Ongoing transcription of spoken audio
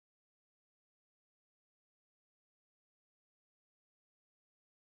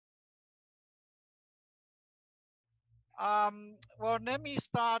Well, let me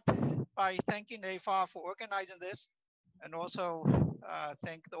start by thanking AFAR for organizing this, and also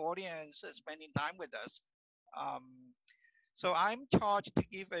thank the audience spending time with us. Um, so I'm charged to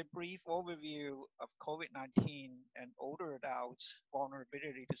give a brief overview of COVID-19 and older adults'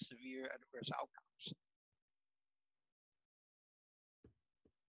 vulnerability to severe adverse outcomes.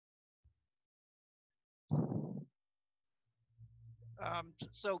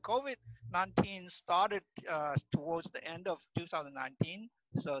 So COVID-19 started towards the end of 2019,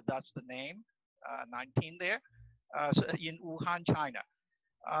 so that's the name, 19 there, so in Wuhan, China.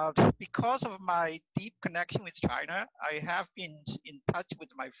 Because of my deep connection with China, I have been in touch with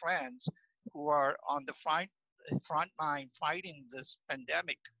my friends who are on the front line fighting this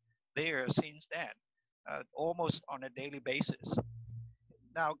pandemic there since then, almost on a daily basis.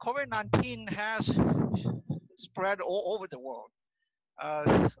 Now, COVID-19 has spread all over the world.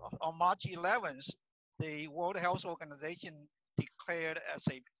 On March 11th, the World Health Organization declared as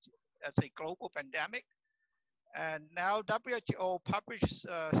a global pandemic, and now WHO publishes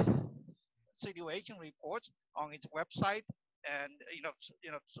situation reports on its website, and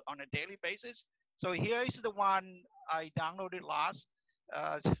on a daily basis. So here is the one I downloaded I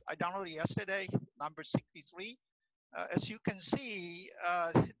downloaded yesterday, number 63. As you can see,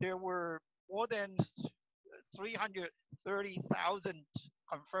 there were more than 330,000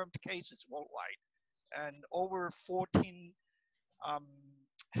 confirmed cases worldwide, and over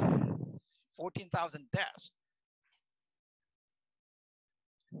 14,000 deaths.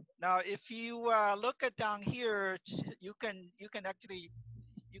 Now, if you look at down here, you can actually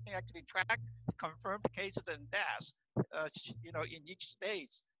track confirmed cases and deaths, in each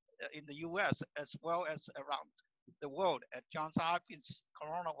state in the U.S. as well as around the world at Johns Hopkins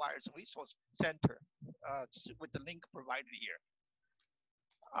Coronavirus Resource Center, with the link provided here.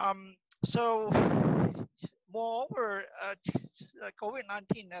 So, moreover,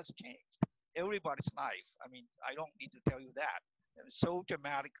 COVID-19 has changed everybody's life. I mean, I don't need to tell you that. So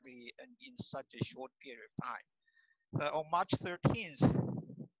dramatically and in such a short period of time. So on March 13th,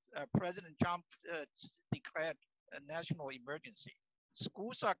 President Trump declared a national emergency.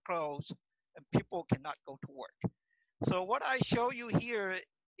 Schools are closed and people cannot go to work. So what I show you here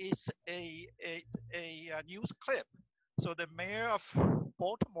is a news clip. So the mayor of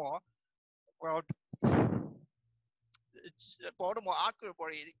Baltimore, well, Baltimore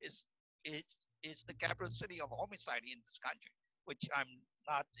arguably is the capital city of homicide in this country, which I'm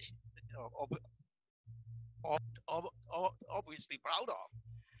not, obviously proud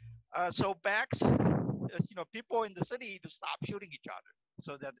of. So backs, people in the city to stop shooting each other,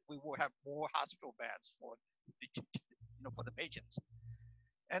 so that we will have more hospital beds for the patients.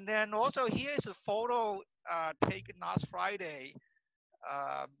 And then also here is a photo taken last Friday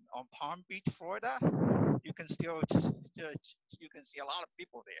on Palm Beach, Florida. You can see a lot of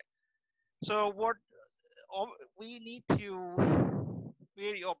people there. So what we need to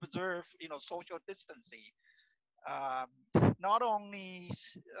really observe, social distancing, not only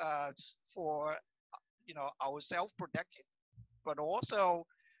for our self-protection, but also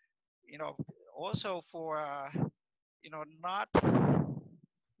for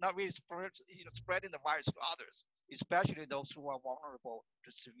not really spreading the virus to others, especially those who are vulnerable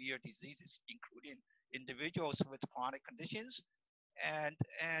to severe diseases, including individuals with chronic conditions, and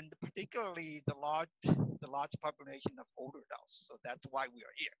particularly the large population of older adults. So that's why we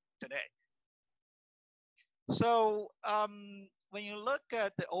are here today. So when you look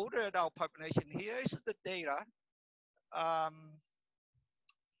at the older adult population, here is the data.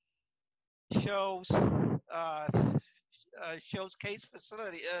 Shows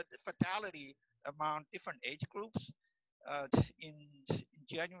case-fatality among different age groups in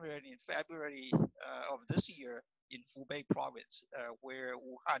January and in February of this year in Hubei province, where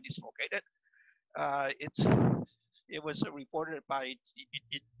Wuhan is located. It was reported by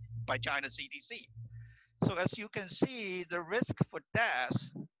China CDC. So as you can see, the risk for death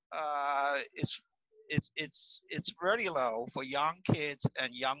it's very low for young kids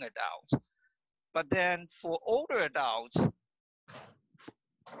and young adults. But then for older adults,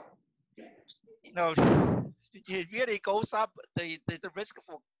 it really goes up. The risk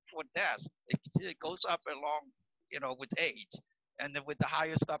for death, it goes up along, with age, and then with the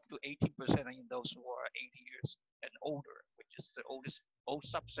highest up to 18% in those who are 80 years and older, which is the old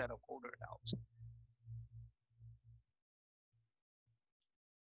subset of older adults.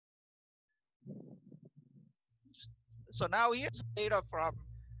 So now here's data from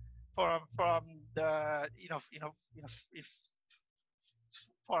the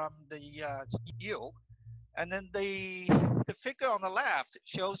from the CU, and then the figure on the left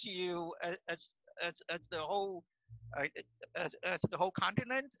shows you as the whole uh, as the whole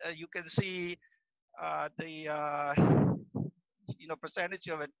continent. You can see the percentage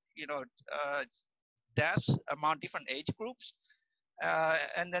of deaths among different age groups.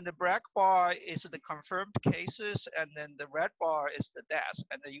 And then the black bar is the confirmed cases, and then the red bar is the deaths.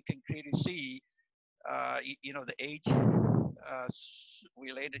 And then you can clearly see, the age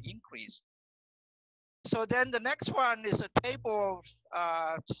related increase. So then the next one is a table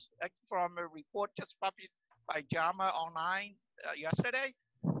from a report just published by JAMA online yesterday,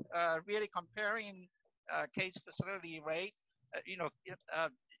 really comparing case fatality rate,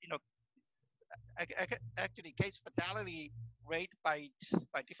 actually case fatality rate by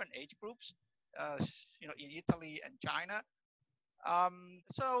different age groups, in Italy and China.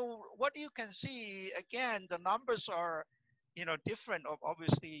 So what you can see, again, the numbers are, different,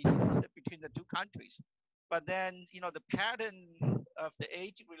 obviously, between the two countries. But then, the pattern of the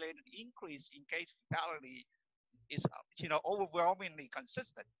age-related increase in case fatality is, overwhelmingly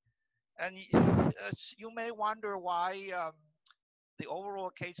consistent. And you may wonder why the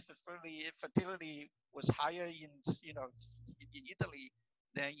overall case fertility was higher in Italy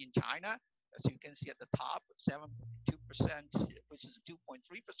than in China, as you can see at the top, 7.2%, which is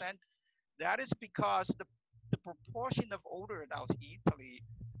 2.3%. That is because the proportion of older adults in Italy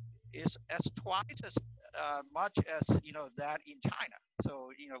is as twice as much as that in China. So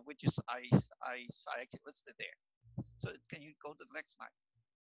which is I actually listed there. So can you go to the next slide?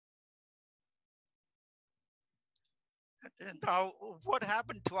 Now, what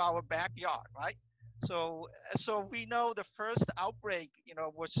happened to our backyard, right? So we know the first outbreak,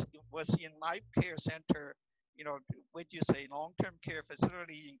 was in Life Care Center, which is a long-term care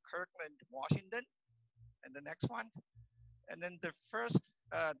facility in Kirkland, Washington. And the next one. And then the first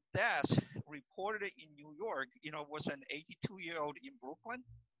death reported in New York, was an 82-year-old in Brooklyn.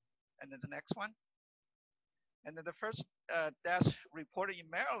 And then the next one. And then the first death reported in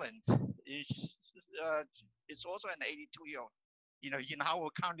Maryland is also an 82-year-old, in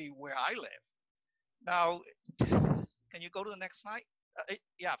Howard County where I live. Now, can you go to the next slide?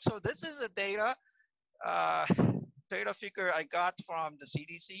 Yeah, so this is the data figure I got from the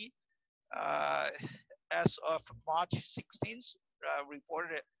CDC as of March 16th,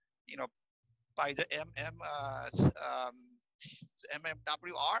 reported, by the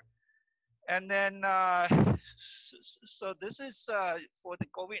MMWR. And then, so this is for the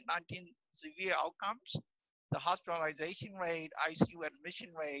COVID-19 severe outcomes, the hospitalization rate, ICU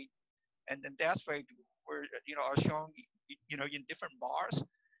admission rate, and the death rate were, are shown, in different bars.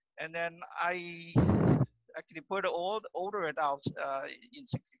 And then I actually put all the older adults in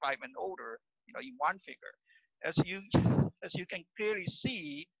 65 and older, in one figure. As you can clearly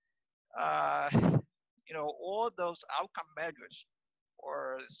see, all those outcome measures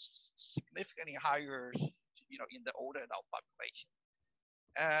or significantly higher, in the older adult population.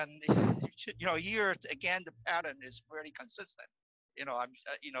 And here again, the pattern is very consistent.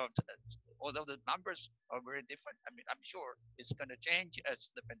 Although the numbers are very different, I'm sure it's going to change as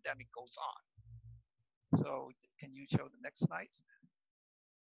the pandemic goes on. So can you show the next slides?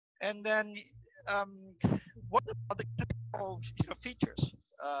 And then, what are the clinical features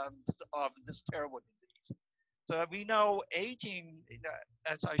of this terrible disease? So we know aging,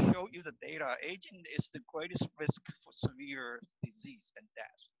 as I showed you the data, aging is the greatest risk for severe disease and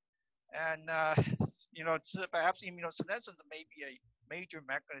death. And perhaps immunosenescence may be a major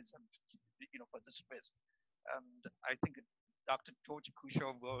mechanism, for this risk. I think Dr. George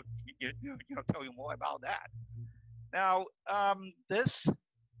Kusho will, tell you more about that. Now, this,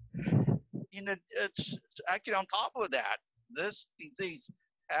 it's actually on top of that, this disease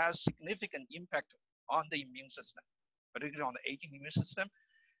has significant impact on the immune system, particularly on the aging immune system.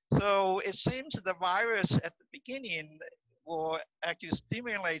 So it seems the virus at the beginning will actually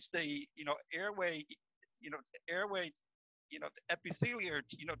stimulate the airway, the epithelium,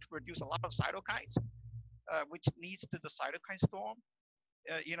 to produce a lot of cytokines, which leads to the cytokine storm.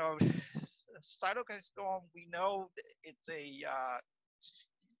 Cytokine storm, we know it's a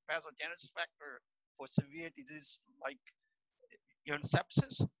pathogenesis factor for severe disease like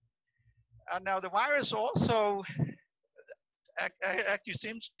sepsis. And now the virus also actually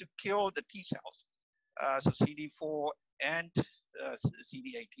seems to kill the T cells, so CD4 and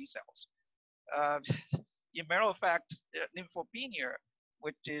CD8 T cells. In matter of fact, lymphopenia,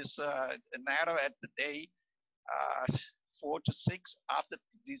 which is NATO at the day 4 to 6 after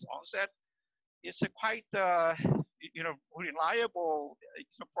disease onset, is a quite reliable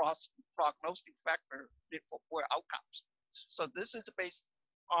prognostic factor for poor outcomes. So this is based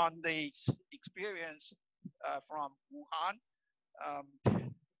on the experience from Wuhan,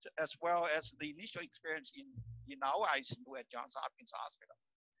 as well as the initial experience in in our ICU at Johns Hopkins Hospital.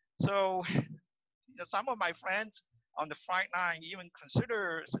 So some of my friends on the front line even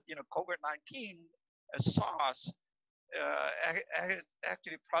consider COVID-19 as SARS,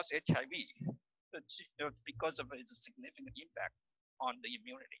 actually plus HIV, because of its significant impact on the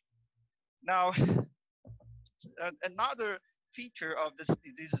immunity. Now, another feature of this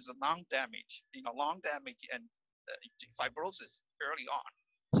disease is lung damage, lung damage and fibrosis early on.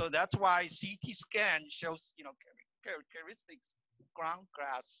 So that's why CT scan shows, characteristics ground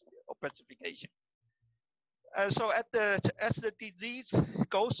glass opacification. So as the disease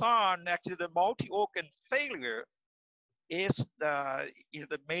goes on, actually the multi-organ failure is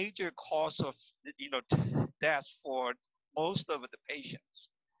the major cause of death for most of the patients.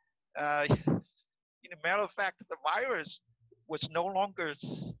 In a matter of fact, the virus was no longer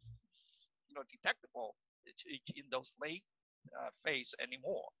detectable in those late phase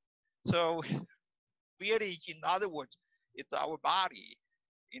anymore. So really, in other words, it's our body,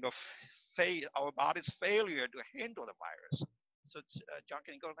 our body's failure to handle the virus. So John,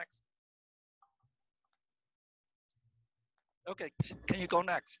 can you go next? Okay, can you go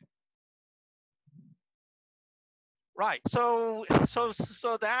next? Right. So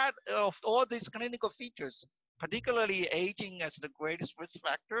that of all these clinical features, particularly aging as the greatest risk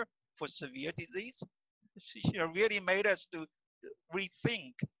factor for severe disease, really made us to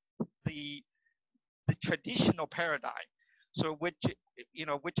rethink the traditional paradigm. So which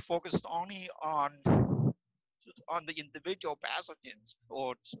focused only on the individual pathogens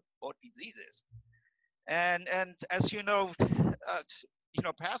or diseases, and as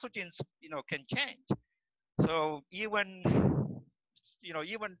pathogens can change. So even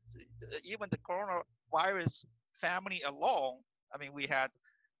the coronavirus family alone, I mean, we had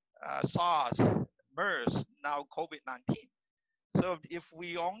SARS, MERS, now COVID-19. So if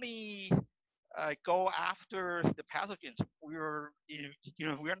we only go after the pathogens, we're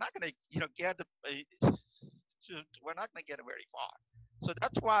not going to get we're not going to get very far. So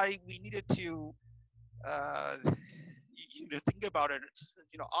that's why we needed to think about it,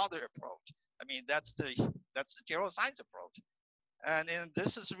 other approach. I mean, that's the geroscience approach. And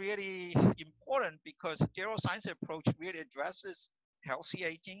this is really important because the geroscience approach really addresses healthy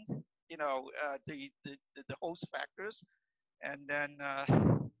aging, the host factors, and then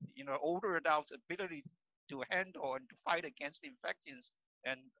older adults' ability to handle and to fight against infections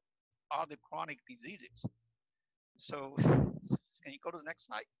and other chronic diseases. So can you go to the next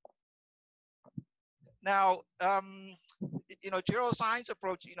slide? Now, geroscience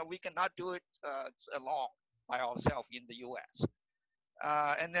approach, we cannot do it alone by ourselves in the U.S.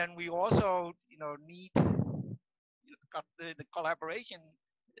 And then we also, need the collaboration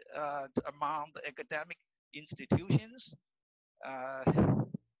among the academic institutions,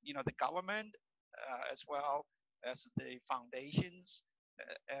 the government, as well as the foundations,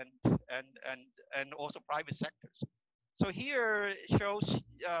 and also private sectors. So here shows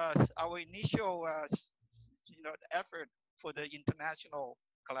our initial effort for the international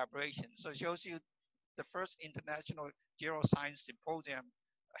collaboration. So it shows you the first international geroscience symposium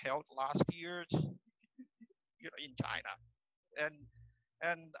held last year, in China,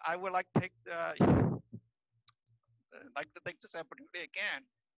 and I would like to take this opportunity again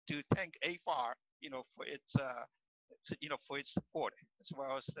to thank AFAR, for its for its support, as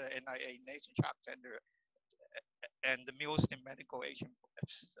well as the NIA Nation Chapter Center and the Mills Medical Asian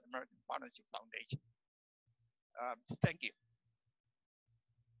American Partnership Foundation. Thank you.